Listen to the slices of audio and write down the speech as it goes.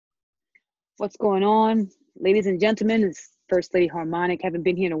What's going on, ladies and gentlemen? It's First Lady Harmonic. Haven't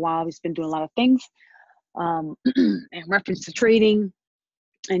been here in a while. We've been doing a lot of things in reference to trading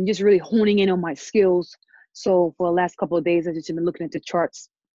and just really honing in on my skills. So for the last couple of days, I've just been looking at the charts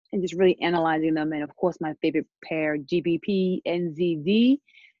and just really analyzing them. And of course, my favorite pair, Gbpnzd,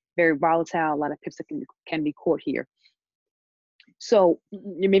 very volatile. A lot of pips that can be caught here. So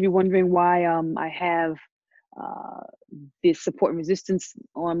you may be wondering why I have this support and resistance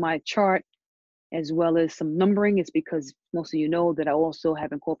on my chart, as well as some numbering. Is because most of you know that I also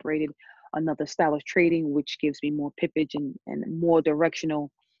have incorporated another style of trading, which gives me more pippage and more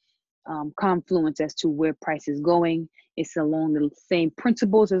directional confluence as to where price is going. It's along the same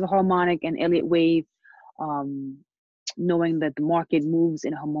principles as a harmonic and Elliott wave, knowing that the market moves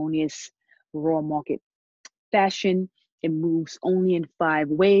in a harmonious raw market fashion. It moves only in 5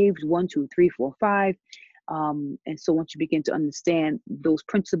 waves, 1, 2, 3, 4, 5. And so once you begin to understand those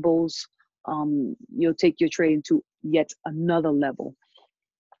principles, you'll take your trading to yet another level.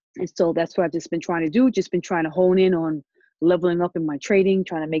 And so that's what I've just been trying to do. Just been trying to hone in on leveling up in my trading,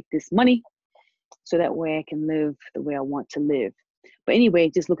 trying to make this money so that way I can live the way I want to live. But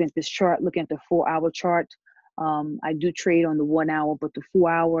anyway, just looking at this chart, looking at the 4-hour chart. I do trade on the 1 hour, but the 4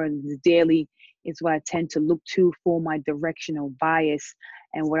 hour and the daily is what I tend to look to for my directional bias.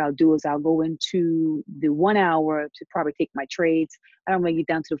 And what I'll do is I'll go into the 1 hour to probably take my trades. I don't really get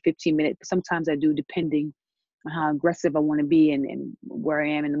down to the 15-minute, but sometimes I do, depending on how aggressive I want to be and where I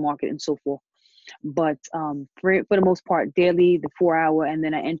am in the market and so forth. But for the most part, daily, the 4 hour, and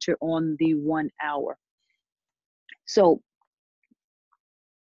then I enter on the 1 hour. So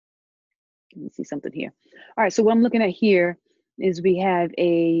let me see something here. All right, so what I'm looking at here is we have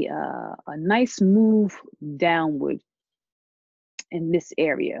a nice move downward in this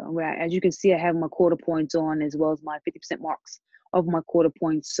area. Where, as you can see, I have my quarter points on as well as my 50% marks of my quarter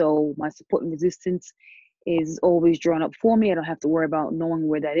points. So my support and resistance is always drawn up for me. I don't have to worry about knowing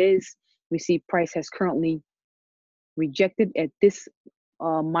where that is. We see price has currently rejected at this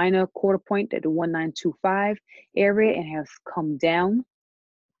minor quarter point at the 1925 area and has come down.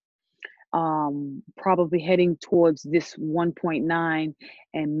 Probably heading towards this 1.9,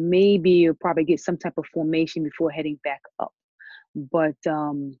 and maybe you'll probably get some type of formation before heading back up. But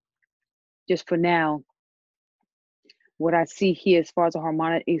just for now, what I see here as far as the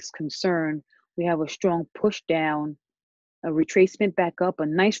harmonic is concerned, we have a strong push down, a retracement back up, a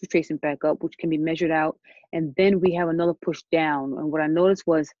nice retracement back up, which can be measured out, and then we have another push down. And what I noticed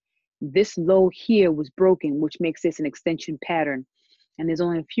was this low here was broken, which makes this an extension pattern. And there's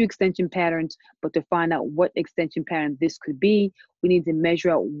only a few extension patterns, but to find out what extension pattern this could be, we need to measure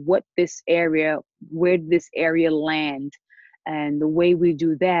out what this area, where this area land. And the way we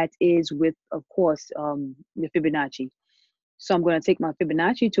do that is with, of course, the Fibonacci. So I'm going to take my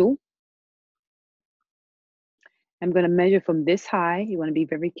Fibonacci tool. I'm going to measure from this high. You want to be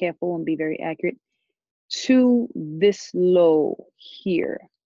very careful and be very accurate to this low here.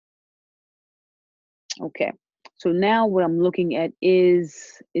 Okay. So now what I'm looking at is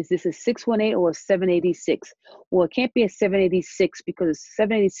this a 618 or a 786? Well, it can't be a 786 because a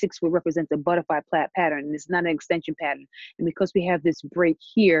 786 will represent the butterfly pattern, and it's not an extension pattern. And because we have this break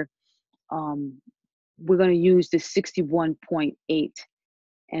here, we're going to use the 61.8.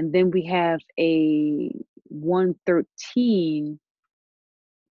 And then we have a 113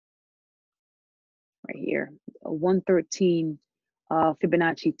 right here, a 113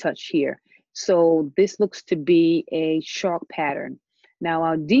 Fibonacci touch here. So this looks to be a shark pattern. Now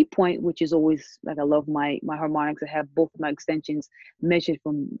our D point, which is always, like, I love my harmonics. I have both my extensions measured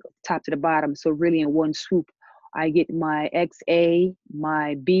from top to the bottom. So really in one swoop, I get my XA,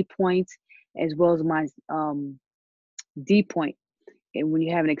 my B point, as well as my D point. And when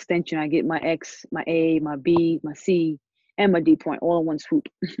you have an extension, I get my X, my A, my B, my C, and my D point all in one swoop.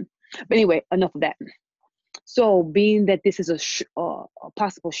 But anyway, enough of that. So being that this is a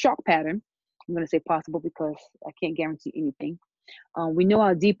possible shark pattern, I'm going to say possible because I can't guarantee anything. We know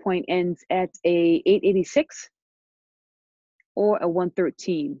our D point ends at a 886 or a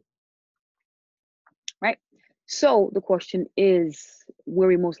 113, right? So the question is, where are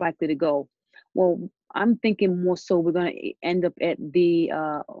we most likely to go? Well, I'm thinking more so we're going to end up at the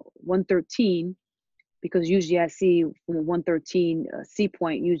 113, because usually I see from a 113 C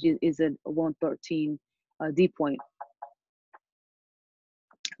point usually is a 113 D point.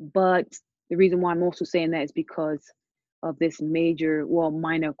 But the reason why I'm also saying that is because of this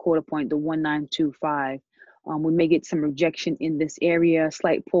minor quarter point, the 1925. We may get some rejection in this area,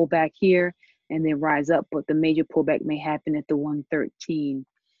 slight pullback here, and then rise up, but the major pullback may happen at the 113.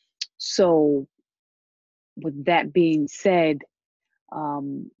 So with that being said,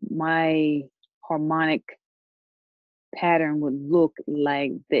 my harmonic pattern would look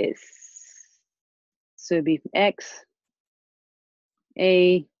like this. So it'd be from X,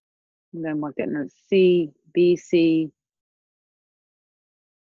 A, I'm gonna mark that under C, B, C.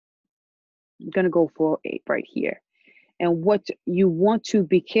 I'm gonna go for A right here. And what you want to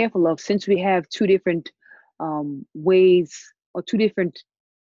be careful of, since we have two different ways, or two different,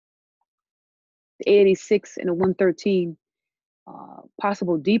 the 886 and the 113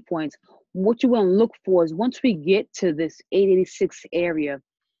 possible D points, what you want to look for is once we get to this 886 area,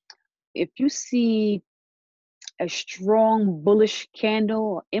 if you see a strong bullish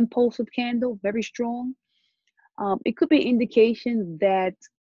candle, impulsive candle, very strong, it could be an indication that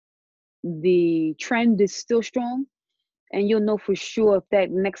the trend is still strong. And you'll know for sure if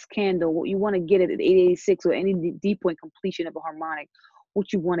that next candle, what you want to get at 886 or any D point completion of a harmonic,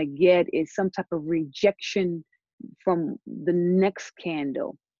 what you want to get is some type of rejection from the next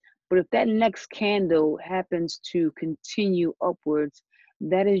candle. But if that next candle happens to continue upwards,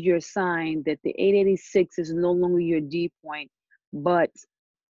 that is your sign that the 886 is no longer your D point, but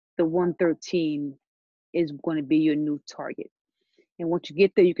the 113 is going to be your new target. And once you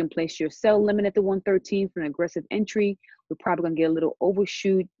get there, you can place your sell limit at the 113 for an aggressive entry. We're probably going to get a little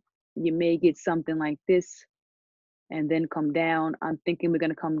overshoot. You may get something like this and then come down. I'm thinking we're going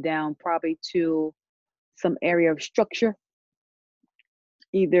to come down probably to some area of structure,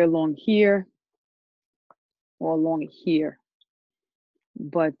 either along here or along here.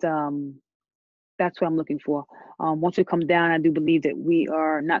 But that's what I'm looking for. Once we come down, I do believe that we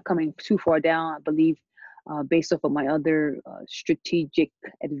are not coming too far down. I believe based off of my other strategic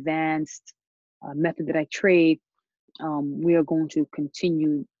advanced method that I trade, we are going to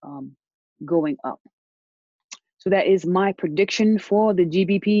continue going up. So that is my prediction for the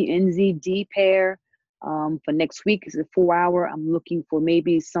Gbpnzd pair for next week. It's a 4 hour. I'm looking for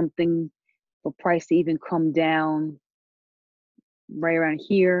maybe something for price to even come down right around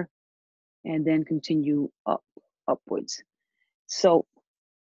here and then continue upwards. So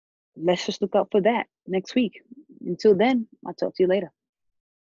let's just look out for that next week. Until then, I'll talk to you later.